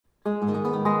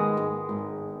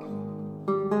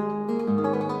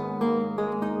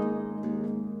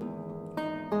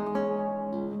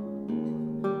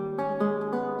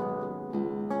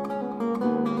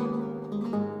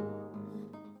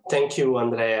Thank you,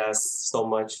 Andreas, so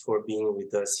much for being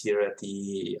with us here at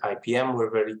the IPM. We're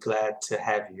very glad to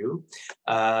have you.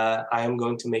 I am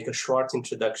going to make a short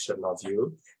introduction of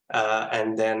you,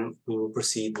 and then we will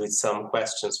proceed with some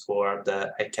questions for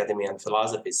the Academy and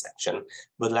Philosophy section.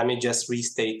 But let me just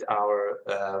restate our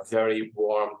very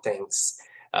warm thanks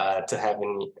to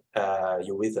having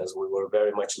you with us. We were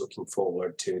very much looking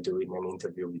forward to doing an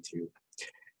interview with you.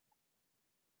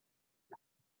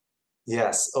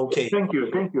 Yes, okay. Thank you.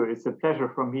 It's a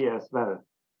pleasure for me as well.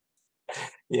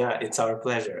 Yeah, it's our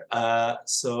pleasure.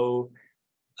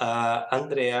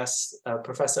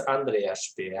 Professor Andreas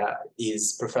Speer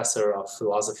is professor of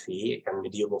philosophy and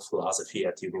medieval philosophy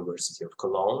at the University of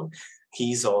Cologne.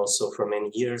 He's also for many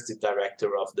years the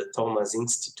director of the Thomas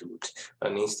Institute,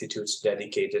 an institute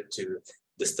dedicated to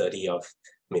the study of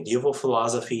medieval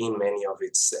philosophy in many of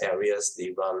its areas.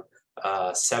 They run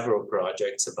several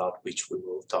projects about which we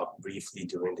will talk briefly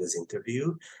during this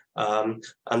interview.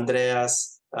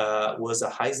 Andreas was a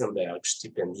Heisenberg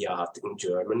stipendiat in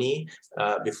Germany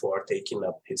before taking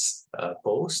up his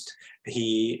post.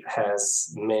 He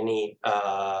has many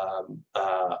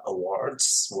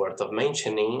awards worth of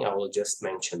mentioning. I will just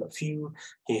mention a few.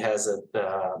 He has a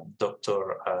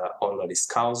Doctor Honoris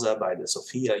Causa by the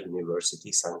Sofia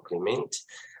University, San Clemente,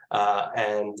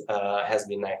 and has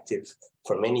been active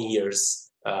for many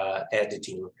years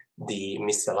editing the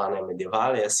Miscellanea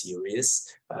Medievalia series,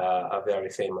 a very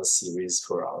famous series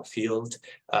for our field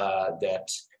that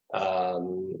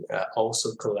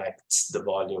also collects the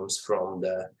volumes from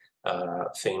the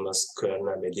famous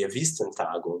Kölner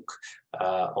Medievistentagung,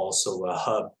 also a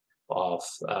hub of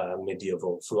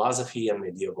medieval philosophy and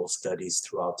medieval studies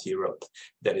throughout Europe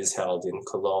that is held in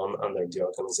Cologne under the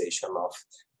organization of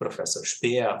Professor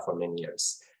Speer for many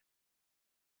years.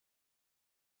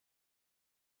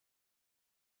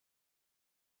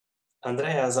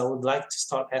 Andreas, I would like to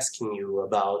start asking you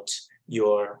about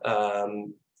your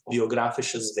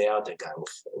biographisches Werdegang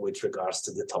with regards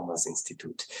to the Thomas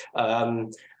Institute.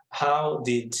 How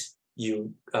did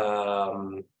you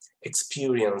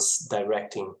experience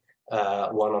directing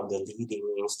one of the leading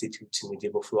institutes in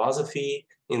medieval philosophy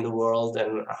in the world,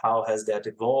 and how has that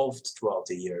evolved throughout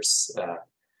the years?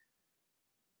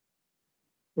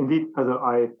 Indeed,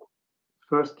 I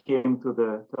first came to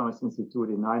the Thomas Institute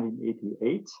in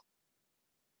 1988.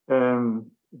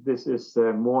 This is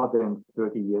more than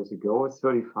 30 years ago,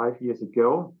 35 years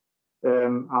ago,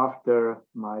 after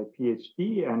my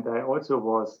PhD, and I also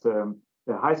was a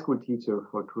high school teacher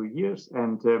for 2 years,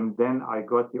 and then I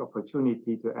got the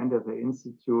opportunity to enter the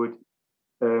institute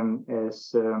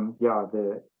as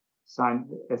a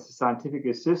scientific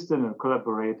assistant and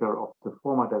collaborator of the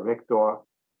former director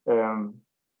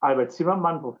Albert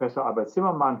Zimmermann, Professor Albert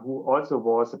Zimmermann, who also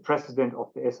was the president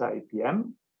of the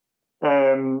SIPM.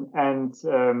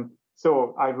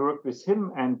 So I worked with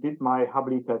him and did my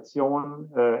habilitation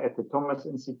at the Thomas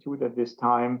Institute at this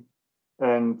time.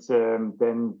 And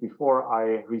then before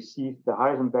I received the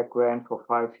Heisenberg grant for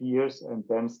 5 years, and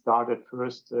then started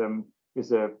first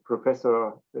with a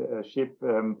professorship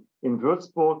in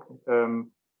Würzburg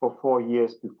for 4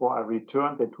 years before I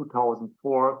returned in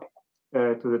 2004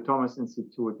 to the Thomas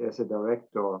Institute as a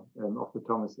director of the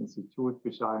Thomas Institute,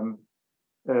 which I'm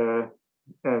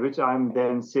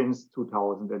then since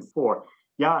 2004.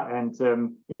 Yeah, and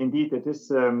indeed, it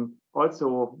is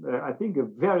also, I think, a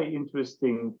very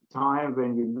interesting time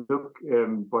when you look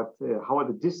how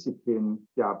the discipline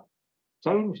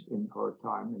changed in our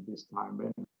time, in this time.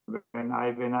 When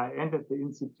I entered the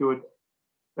institute,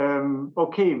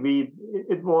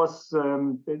 it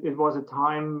was a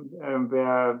time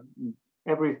where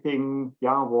everything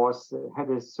had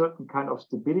a certain kind of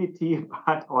stability,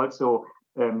 but also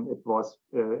it was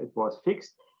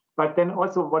fixed. But then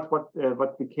also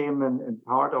what became a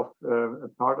part of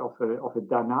the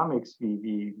dynamics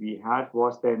we had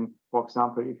was then, for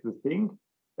example, if you think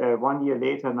 1 year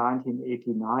later,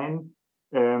 1989,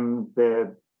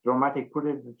 the dramatic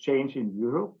political change in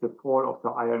Europe, the fall of the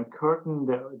Iron Curtain,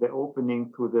 the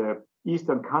opening to the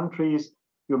Eastern countries.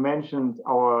 You mentioned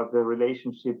the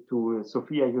relationship to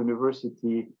Sofia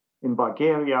University in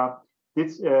Bulgaria.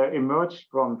 This emerged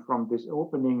from this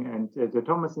opening, and the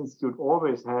Thomas Institute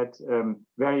always had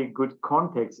very good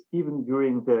contacts, even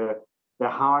during the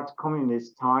hard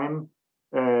communist time,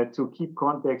 to keep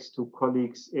contacts to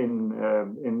colleagues in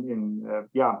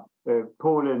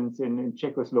Poland, in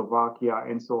Czechoslovakia,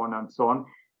 and so on,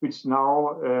 which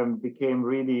now became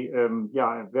really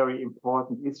a very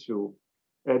important issue.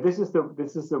 This is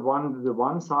the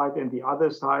one side, and the other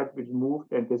side which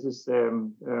moved, and this is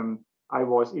I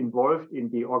was involved in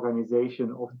the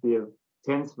organization of the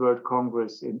 10th World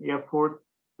Congress in Erfurt,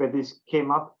 where this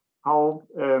came up. how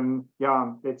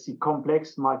let's see,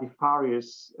 complex,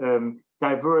 multifarious,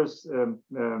 diverse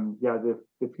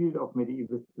the field of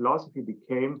medieval philosophy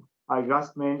became. I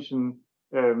just mentioned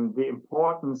the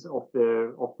importance of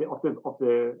the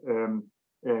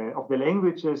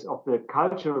languages, of the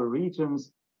cultural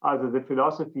regions. Also, the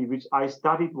philosophy which I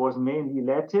studied was mainly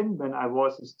Latin. When I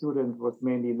was a student, was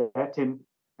mainly Latin,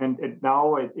 and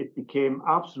now it became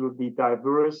absolutely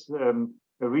diverse,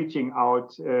 reaching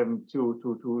out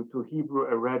to Hebrew,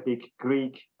 Arabic,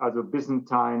 Greek, also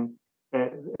Byzantine,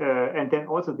 and then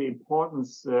also the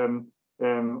importance of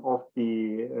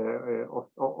the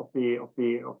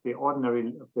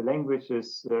ordinary of the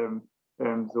languages.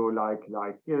 So like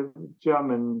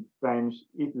German, French,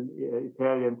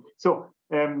 Italian. So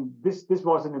this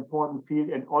was an important field,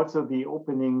 and also the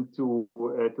opening to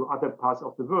other parts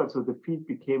of the world. So the field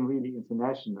became really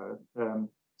international. That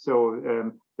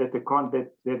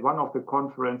one of the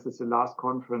conferences, the last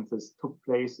conferences, took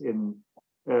place in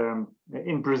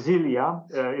Brasilia,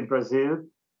 in Brazil.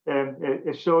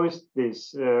 It shows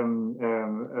this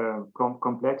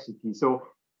complexity. So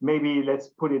maybe let's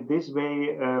put it this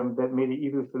way, that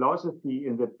medieval philosophy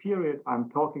in the period I'm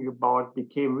talking about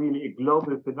became really a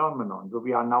global phenomenon. So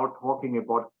we are now talking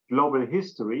about global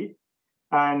history,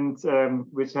 and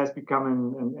which has become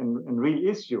a real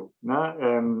issue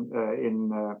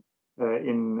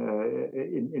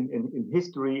in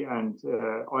history, and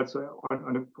also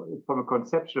from a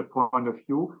conceptual point of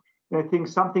view. And I think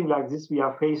something like this we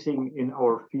are facing in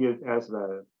our field as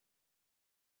well.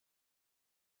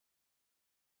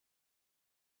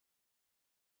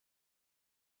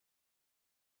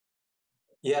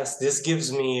 Yes, this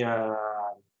gives me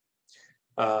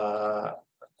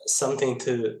something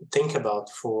to think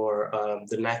about for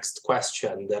the next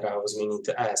question that I was meaning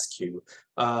to ask you.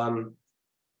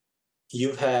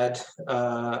 You've had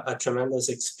a tremendous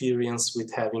experience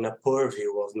with having a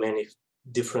purview of many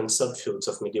different subfields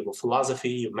of medieval philosophy.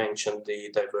 You mentioned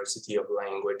the diversity of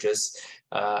languages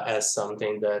as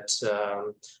something that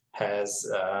has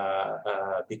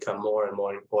become more and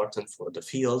more important for the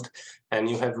field. And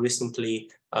you have recently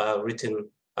written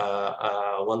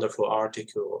a wonderful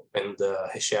article in the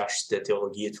Recherche der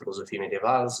Theologie et Philosophie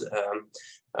Medievals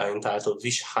entitled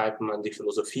Wie schreibt man die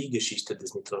Philosophiegeschichte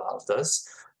des Mittelalters?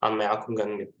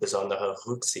 Anmerkungen mit besonderer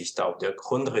Rücksicht auf der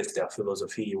Grundriss der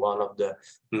Philosophie, one of the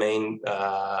main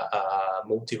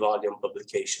multi-volume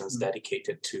publications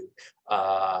dedicated to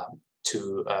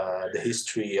the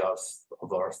history of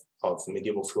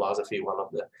medieval philosophy, one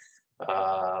of the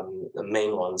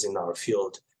main ones in our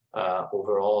field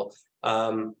overall.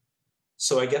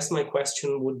 So I guess my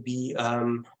question would be,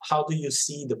 how do you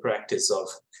see the practice of,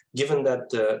 given that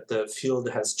the field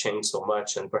has changed so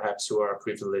much, and perhaps you are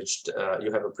privileged,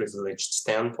 you have a privileged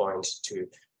standpoint to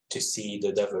see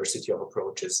the diversity of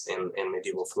approaches in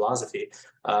medieval philosophy.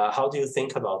 How do you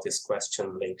think about this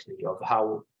question lately of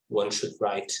how one should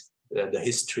write the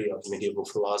history of medieval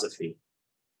philosophy?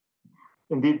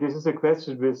 Indeed, this is a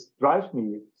question which drives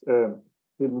me.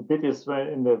 It is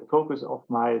in the focus of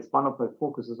it's one of the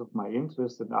focuses of my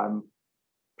interest, and I'm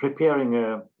preparing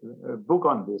a book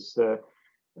on this,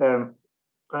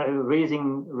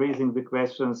 raising the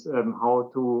questions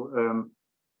how to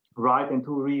write and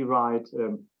to rewrite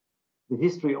the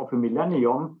history of a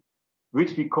millennium,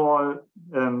 which we call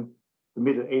the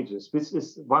Middle Ages, which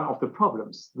is one of the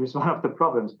problems.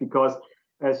 Because,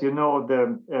 as you know,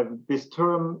 this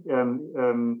term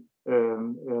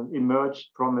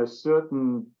emerged from a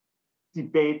certain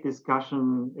debate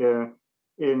discussion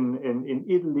in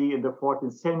Italy in the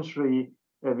 14th century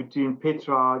between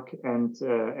Petrarch and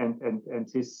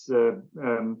his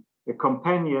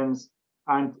companions,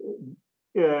 and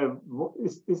I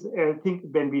think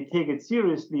when we take it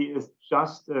seriously, is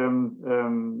just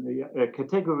a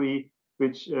category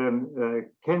which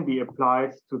can be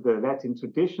applied to the Latin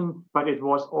tradition, but it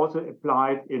was also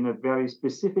applied in a very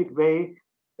specific way,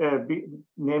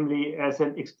 namely as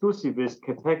an exclusivist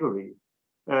category,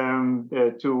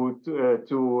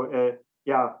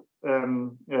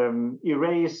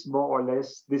 erase more or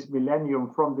less this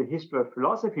millennium from the history of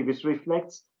philosophy, which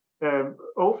reflects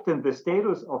often the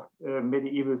status of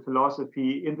medieval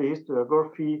philosophy in the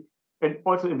historiography and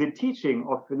also in the teaching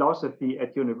of philosophy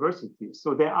at universities.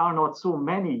 So there are not so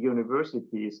many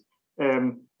universities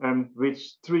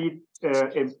which treat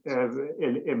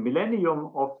a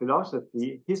millennium of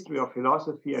philosophy, history of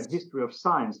philosophy, and history of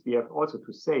science. We have also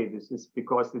to say this is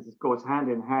because this goes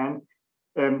hand in hand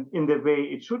in the way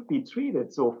it should be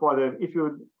treated. So if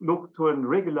you look to a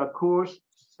regular course,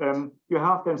 you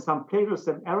have then some Plato,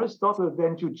 some Aristotle,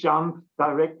 then you jump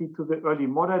directly to the early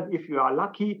modern. If you are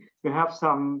lucky, you have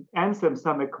some Anselm,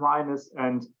 some Aquinas,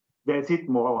 and That's it,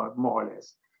 more or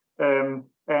less. We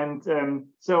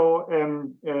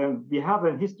have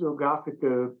a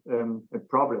historiographical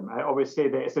problem. I always say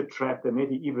there is a trap, the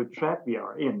medieval trap we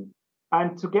are in.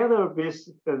 And together with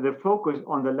the focus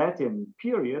on the Latin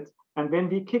period, and when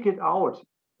we kick it out,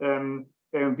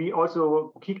 we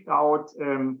also kicked out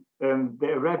the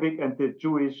Arabic and the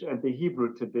Jewish and the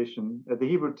Hebrew tradition,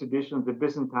 the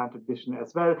Byzantine tradition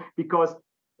as well, because,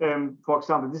 for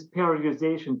example, this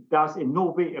periodization does in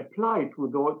no way apply to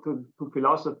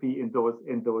philosophy in those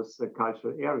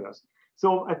cultural areas.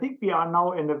 So I think we are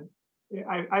now in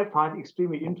I find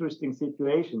extremely interesting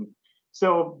situation.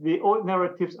 So the old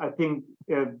narratives, I think,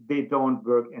 they don't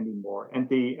work anymore, and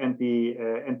the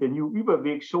new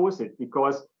Überweg shows it,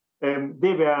 because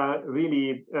they were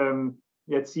really,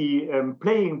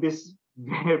 playing this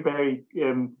very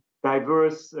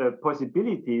diverse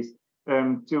possibilities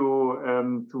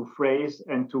to phrase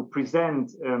and to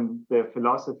present the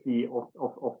philosophy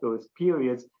of those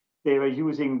periods. They were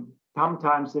using,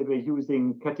 sometimes they were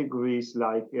using categories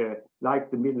like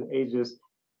the Middle Ages,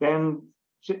 then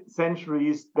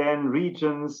centuries, then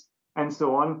regions, and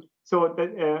so on. So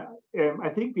that, I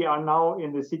think we are now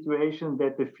in the situation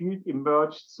that the field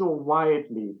emerged so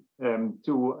widely and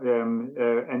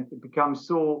becomes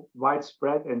so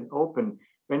widespread and open.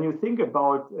 When you think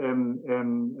about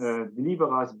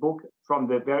Libera's book from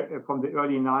the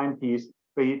early 90s,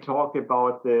 where he talked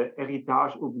about the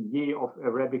héritage oublié of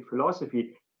Arabic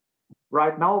philosophy,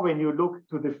 right now, when you look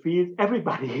to the field,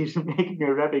 everybody is making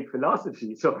Arabic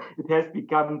philosophy. So it has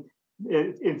become,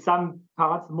 in some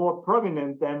parts, more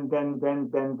prominent than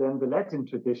the Latin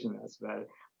tradition as well.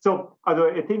 So, although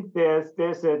I think there's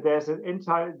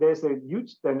a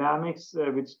huge dynamics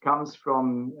which comes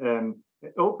from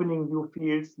opening new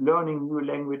fields, learning new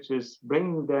languages,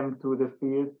 bringing them to the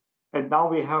field, and now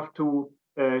we have to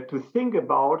think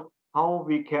about how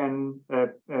we can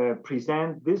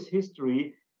present this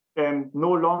history.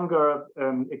 No longer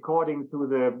according to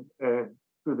the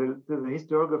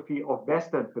historiography of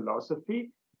Western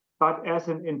philosophy, but as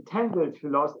an entangled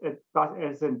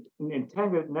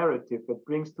entangled narrative that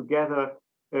brings together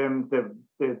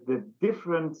the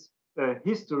different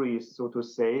histories, so to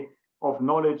say, of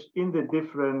knowledge in the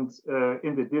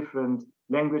different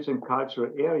language and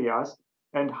cultural areas,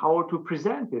 and how to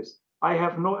present this. I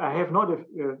have not a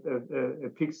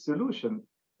fixed solution.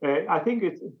 I think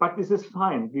but this is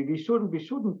fine. We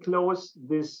shouldn't close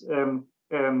this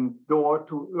door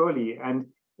too early, and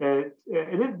a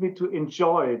little bit to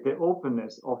enjoy the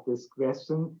openness of this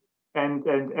question, and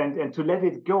to let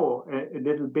it go a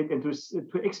little bit, and to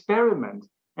experiment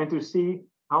and to see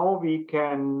how we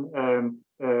can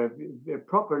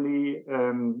properly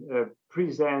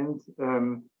present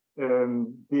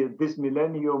this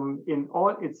millennium in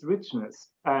all its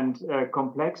richness and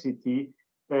complexity,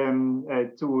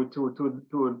 to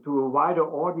a wider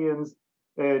audience,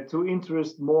 to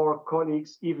interest more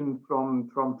colleagues, even from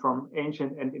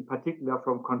ancient and in particular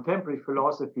from contemporary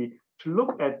philosophy, to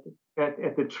look at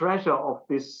the treasure of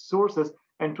these sources,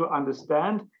 and to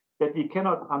understand that we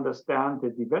cannot understand the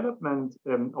development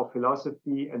of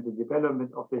philosophy and the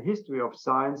development of the history of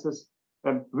sciences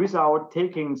without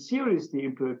taking seriously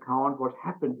into account what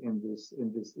happened in this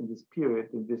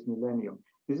period, in this millennium.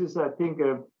 This is, I think,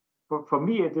 for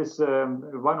me, it is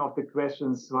one of the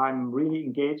questions I'm really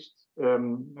engaged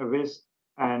with,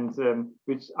 and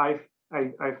which I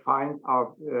find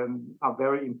are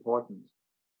very important.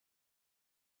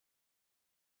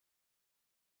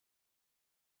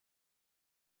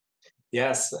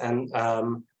 Yes, and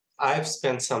I've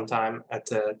spent some time at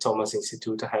the Thomas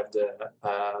Institute. I have the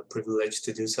privilege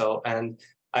to do so, and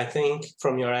I think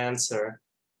from your answer,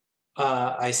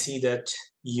 I see that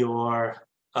your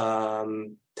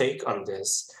take on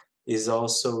this is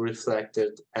also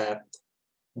reflected at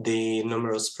the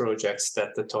numerous projects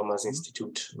that the Thomas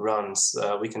Institute runs.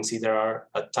 We can see there are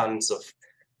tons of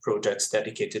projects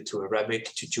dedicated to Arabic,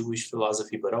 to Jewish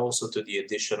philosophy, but also to the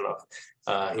addition of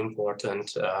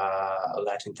important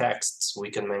Latin texts. We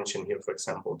can mention here, for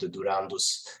example, the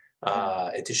Durandus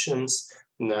editions,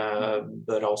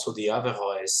 but also the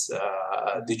Averroes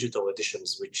digital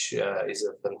editions, which is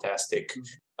a fantastic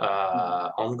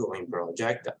ongoing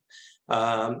project.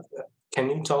 Can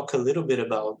you talk a little bit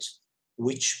about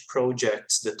which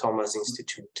projects the Thomas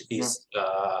Institute is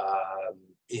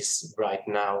right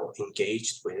now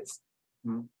engaged with?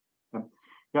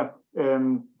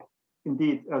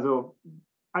 Indeed. Also,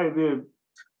 I will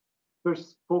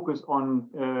first focus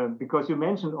on, because you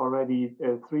mentioned already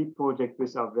 3 projects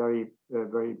which are very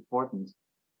important.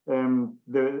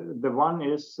 The one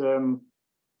is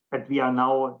that we are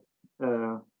now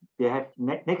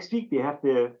next week we have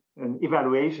an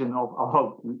evaluation of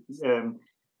our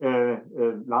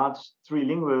large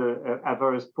trilingual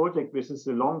Averroes project, which is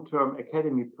a long-term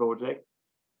academy project,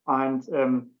 and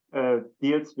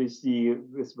deals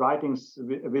with writings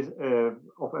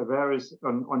of Averroes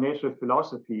on natural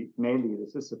philosophy mainly.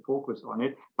 This is the focus on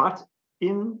it, but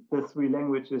in the three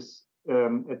languages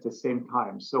at the same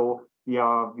time. So we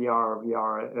are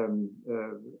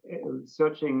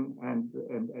searching and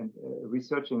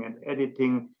researching and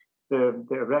editing the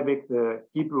Arabic, the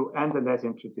Hebrew, and the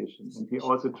Latin tradition, and we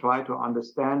also try to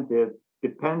understand the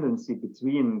dependency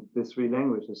between the three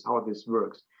languages, how this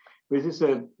works. This is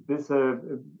a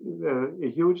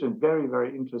huge and very,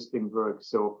 very interesting work.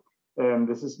 So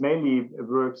this is mainly a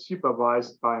work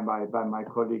supervised by my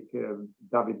colleague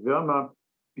David Wirmer,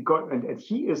 because and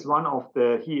he is one of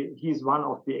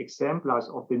the exemplars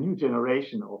of the new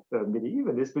generation of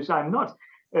medievalists, which I'm not,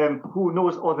 who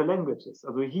knows all the languages.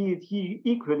 So he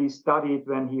equally studied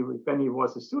when he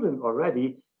was a student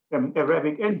already.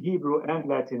 Arabic and Hebrew and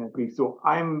Latin and Greek. So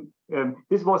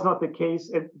this was not the case,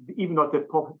 even not the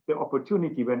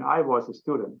opportunity when I was a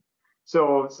student.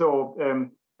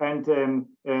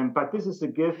 But this is a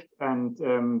gift, and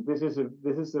this is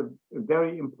a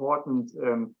very important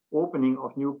opening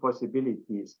of new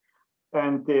possibilities.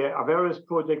 And the Averroes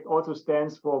project also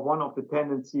stands for one of the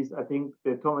tendencies. I think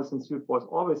the Thomas Institute was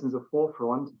always in the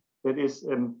forefront, that is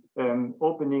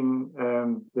opening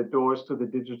the doors to the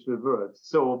digital world.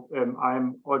 So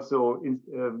I'm also,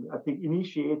 I think,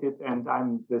 initiated, and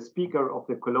I'm the speaker of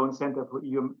the Cologne Center for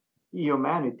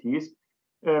E-Humanities.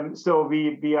 So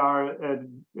we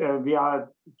are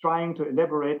trying to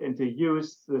elaborate and to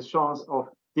use the chance of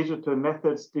digital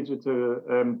methods, digital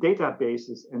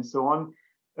databases, and so on,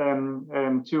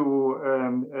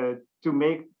 to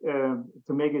make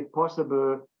it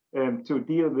possible to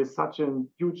deal with such a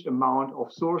huge amount of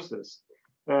sources,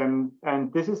 and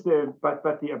this is but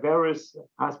the Averroes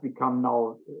has become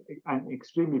now an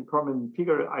extremely prominent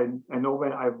figure. I know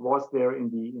when I was there in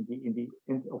the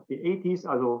end of the 80s,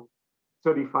 although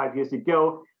 35 years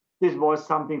ago, this was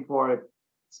something for a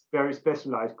very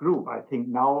specialized group. I think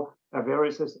now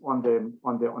Averroes is on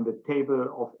the table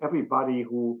of everybody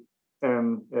who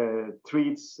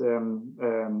treats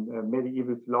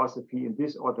medieval philosophy in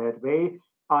this or that way.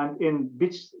 And in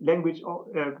which language,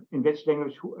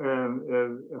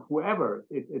 whoever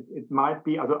it might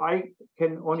be. Although I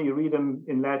can only read them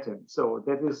in Latin, so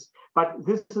that is. But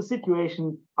this is a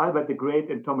situation Albert the Great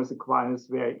and Thomas Aquinas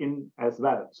were in as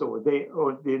well. So they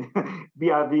were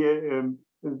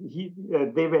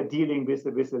dealing with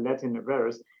the Latin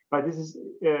Averroes. But this is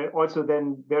also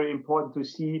then very important to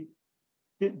see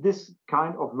this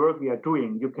kind of work we are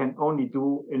doing. You can only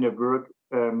do in a work.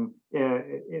 In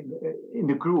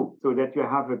the group, so that you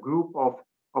have a group of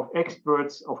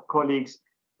experts, of colleagues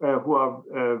who are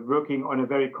working on a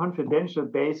very confidential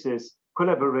basis,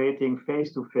 collaborating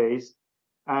face to face,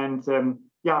 and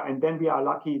and then we are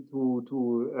lucky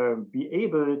to be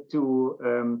able to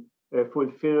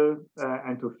fulfill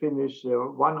and to finish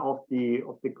one of the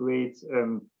great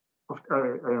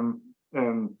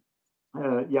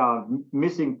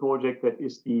missing project, that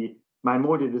is the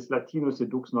Maimonides Latinus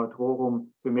Sedux Neutrorum,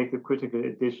 to make the critical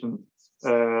edition,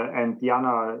 and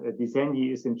Diana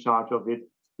Disegni is in charge of it,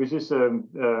 which is,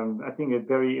 I think, a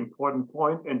very important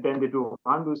point. And then the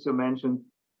Durandus you mentioned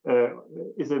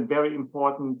is a very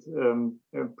important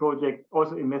project,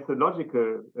 also in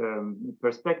methodological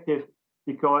perspective,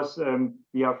 because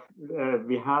we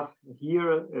have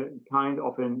here a kind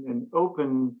of an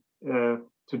open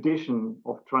tradition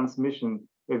of transmission,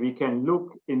 where we can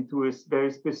look into a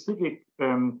very specific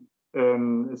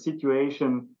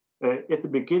situation at the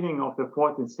beginning of the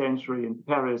 14th century in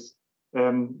Paris,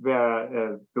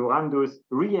 where Durandus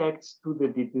reacts to the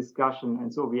discussion,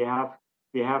 and so we have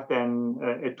then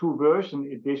a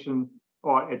 2-version edition,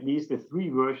 or at least a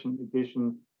 3-version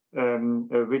edition,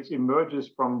 which emerges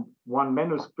from one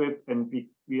manuscript, and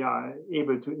we are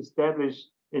able to establish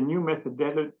a new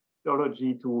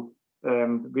methodology to.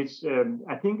 Which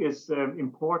I think is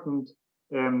important,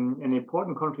 an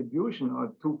important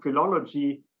contribution to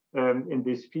philology in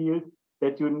this field,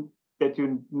 that you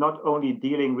not only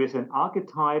dealing with an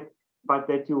archetype, but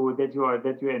that you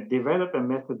develop a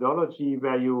methodology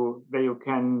where you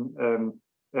can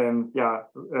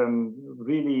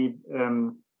really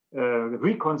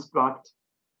reconstruct.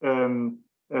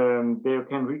 They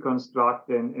can reconstruct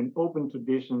an open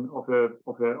tradition of a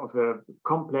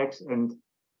complex and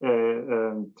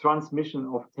transmission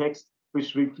of text,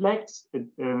 which reflects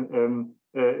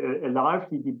a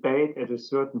lively debate at a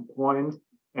certain point,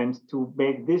 and to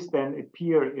make this then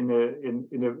appear in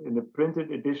a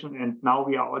printed edition. And now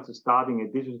we are also starting a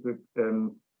digital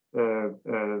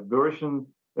version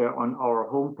on our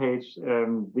homepage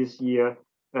this year.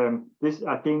 This,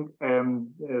 I think,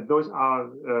 those are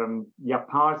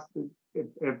parts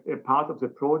a part of the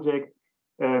project.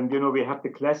 We have the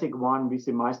classic one with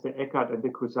the Meister Eckhart and the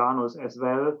Cusanos as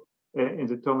well in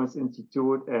the Thomas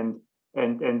Institute, and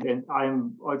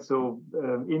I'm also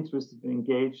interested and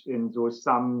engaged in those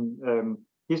some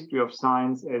history of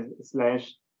science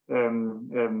slash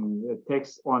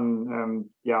texts on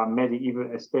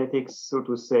medieval aesthetics, so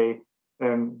to say.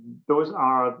 Those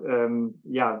are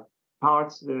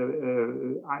parts,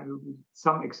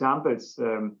 some examples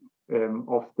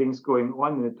of things going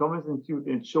on in the Thomas Institute.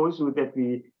 It shows you that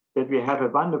we have a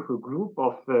wonderful group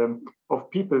of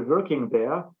people working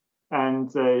there,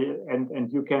 and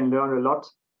you can learn a lot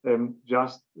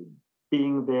just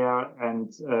being there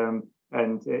and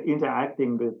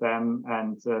interacting with them.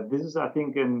 And this is, I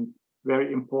think, a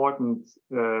very important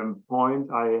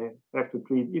point I have to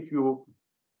plead. If you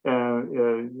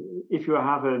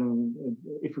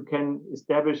can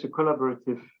establish a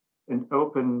collaborative and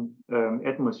open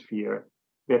atmosphere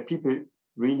where people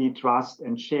really trust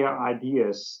and share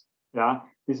ideas,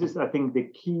 this is, I think, the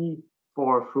key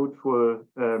for fruitful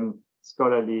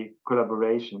scholarly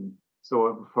collaboration.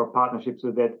 So for partnership,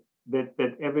 so that it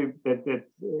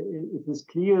is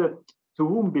clear to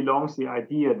whom belongs the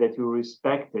idea, that you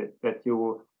respect it, that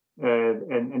you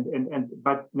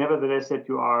but nevertheless that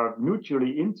you are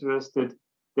mutually interested,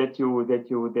 that you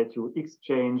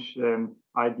exchange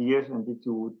ideas, and that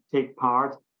you take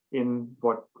part in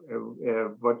what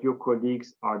your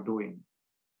colleagues are doing.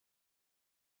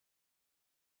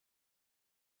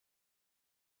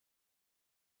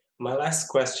 My last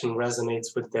question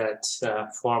resonates with that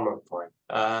former point.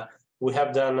 We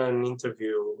have done a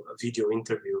video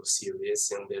interview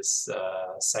series in this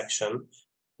section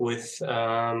with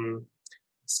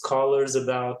scholars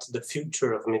about the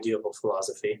future of medieval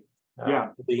philosophy.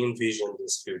 How they envision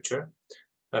this future,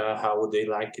 how would they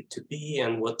like it to be,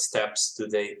 and what steps do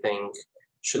they think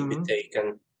should be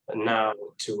taken now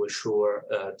to assure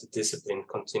the discipline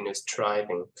continues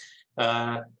thriving.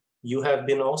 You have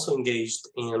been also engaged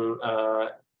in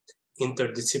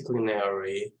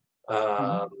interdisciplinary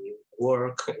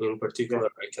work. In particular,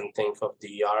 I can think of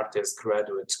the Artist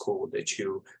Graduate School that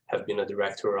you have been a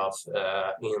director of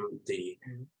in the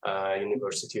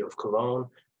University of Cologne.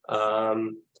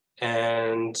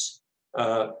 And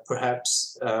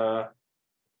perhaps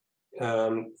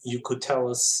you could tell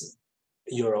us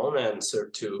your own answer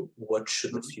to what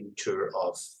should the future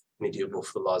of medieval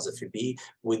philosophy be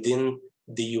within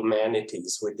the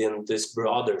humanities, within this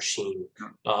broader scheme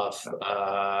of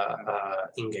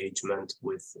engagement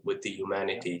with the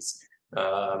humanities.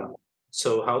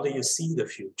 So how do you see the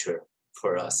future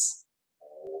for us?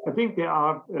 I think there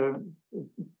are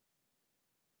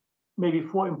maybe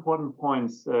 4 important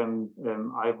points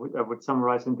I would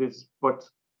summarize in this, what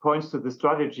points to the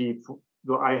strategy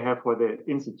that I have for the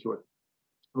Institute.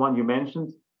 One you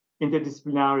mentioned,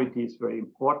 interdisciplinarity is very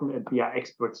important, and we are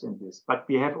experts in this. But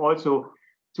we have also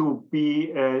to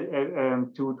be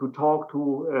to talk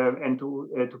to and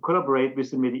to collaborate with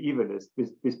the medievalists,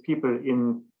 with people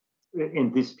in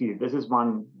this field. This is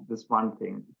one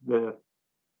thing.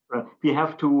 We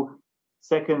have to.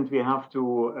 Second, we have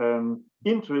to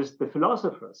interest the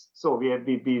philosophers. So we are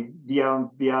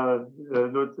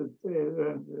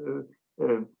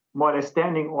more or less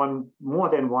standing on more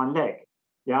than one leg.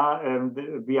 We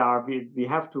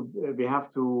have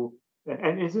to,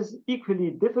 and it is equally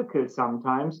difficult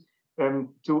sometimes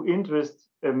to interest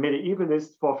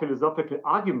medievalists for philosophical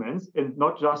arguments, and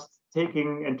not just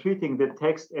taking and treating the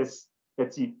text as,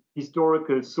 let's see,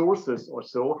 historical sources or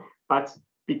so, but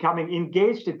becoming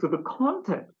engaged into the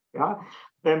content.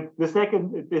 The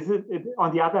second,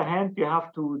 on the other hand, you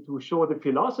have to show the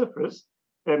philosophers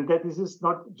that this is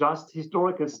not just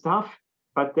historical stuff,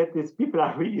 but that these people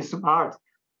are really smart.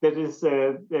 That is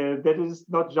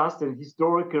not just a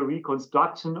historical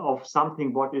reconstruction of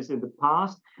something what is in the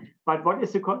past, but what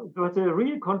is a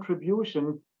real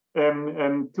contribution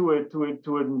to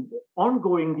an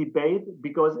ongoing debate,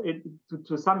 because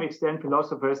to some extent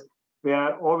philosophers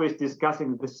were always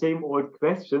discussing the same old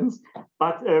questions,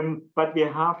 but we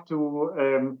have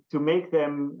to make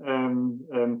them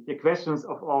the questions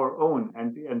of our own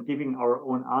and giving our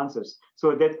own answers.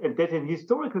 So that in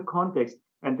historical context,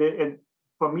 and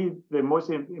for me the most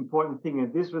important thing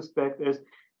in this respect is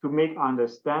to make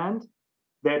understand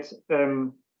that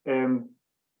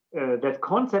that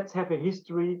concepts have a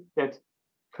history, that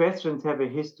questions have a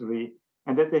history,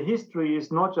 and that the history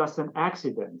is not just an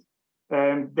accident.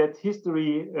 that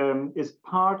history is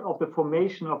part of the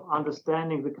formation of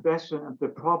understanding the question and the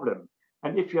problem.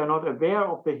 And if you are not aware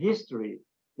of the history,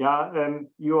 you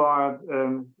are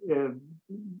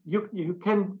you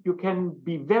can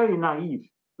be very naive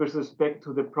with respect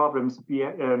to the problems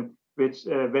which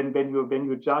when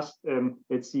you just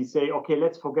let's say, okay,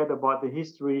 let's forget about the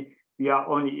history. We are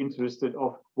only interested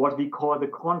of what we call the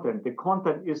content. The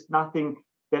content is nothing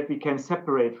that we can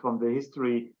separate from the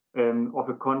history of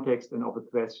a context and of a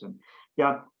question.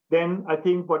 Then I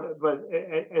think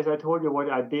as I told you, what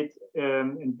I did,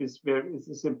 and this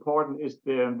is important, is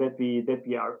that we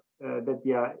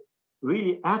are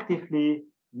really actively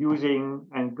using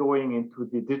and going into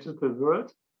the digital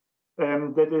world.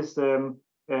 That is,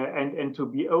 and to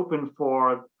be open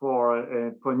for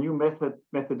new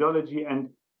methodology. And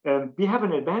we have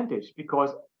an advantage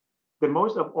because the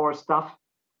most of our stuff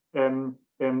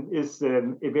is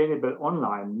available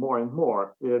online more and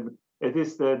more. It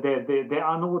is there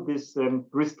are no these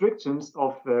restrictions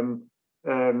of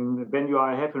when you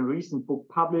have a recent book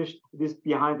published, it is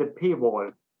behind the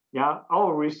paywall.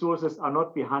 Our resources are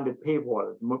not behind the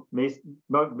paywall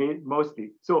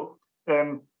mostly. So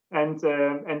and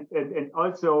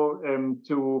also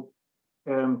to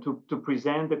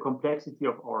present the complexity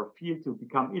of our field, to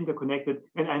become interconnected.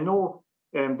 And I know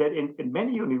that in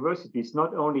many universities,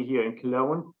 not only here in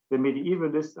Cologne, the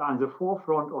medievalists are on the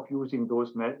forefront of using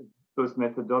those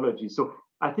methodologies. So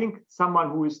I think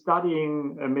someone who is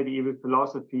studying medieval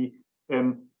philosophy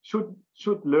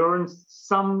should learn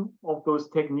some of those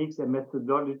techniques and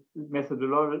methodologies.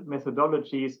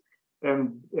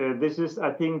 This is,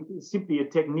 I think, simply a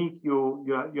technique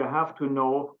you have to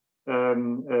know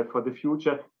for the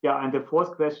future. And the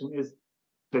fourth question is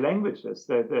the languages,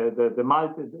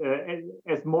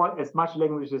 as much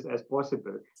languages as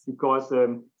possible, because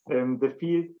the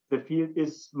field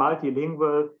is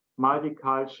multilingual,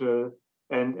 multicultural,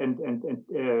 and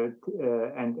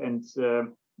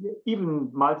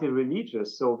even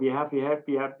multi-religious. So we have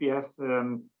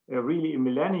really a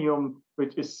millennium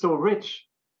which is so rich,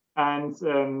 and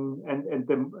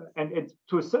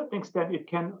to a certain extent it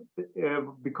can,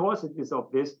 because it is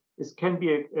of this, it can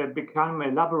become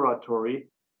a laboratory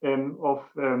of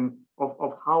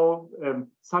how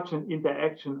such an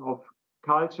interaction of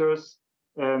cultures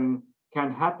can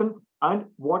happen, and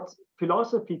what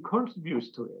philosophy contributes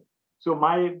to it. So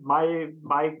my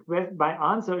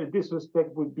answer in this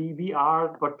respect would be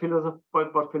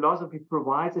what philosophy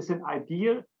provides is an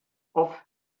idea of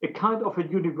a kind of a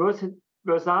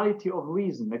universality of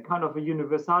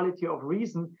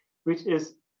reason, which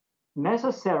is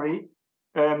necessary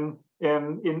in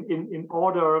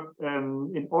order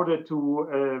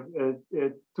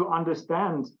to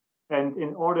understand, and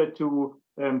in order to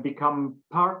become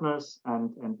partners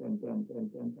and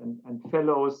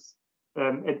fellows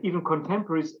and even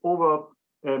contemporaries over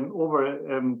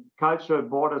cultural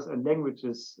borders and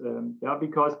languages.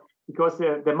 Because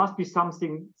there must be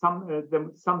something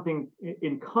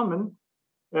in common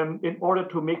in order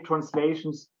to make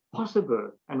translations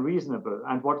possible and reasonable.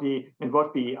 And what we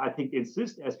I think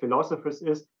insist as philosophers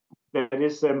is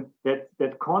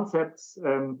that concepts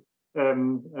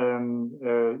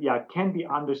can be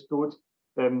understood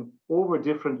over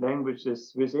different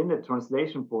languages within the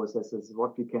translation processes,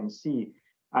 what we can see.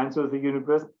 And so the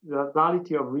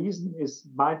universality of reason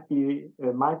might be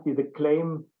the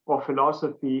claim of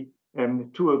philosophy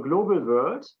to a global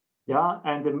world.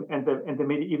 And the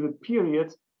medieval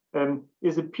period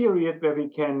is a period where we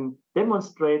can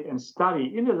demonstrate and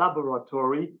study in a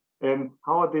laboratory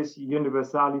how this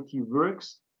universality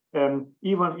works,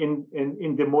 even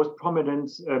in the most prominent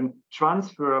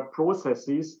transfer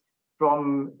processes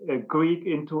from Greek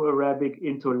into Arabic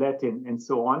into Latin and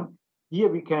so on. Here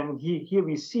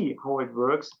we see how it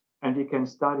works, and we can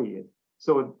study it.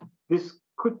 So this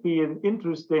could be an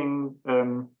interesting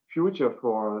future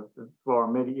for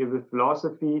medieval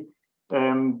philosophy,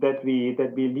 that we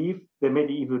leave the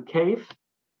medieval cave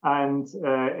and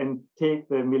take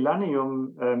the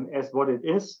millennium as what it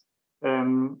is,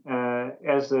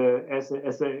 as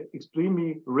a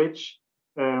extremely rich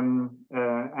and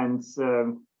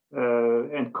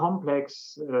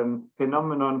complex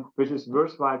phenomenon, which is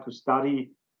worthwhile to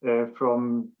study for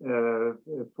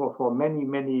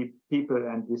many people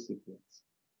and disciplines.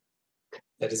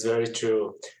 That is very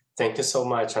true. Thank you so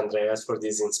much, Andreas, for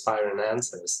these inspiring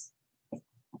answers.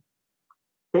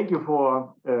 Thank you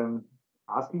for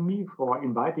asking me, for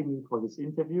inviting me for this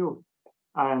interview.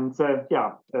 And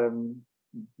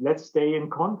let's stay in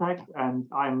contact, and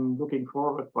I'm looking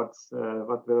forward what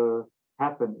will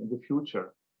happen in the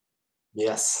future.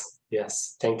 Yes.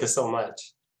 Thank you so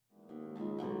much.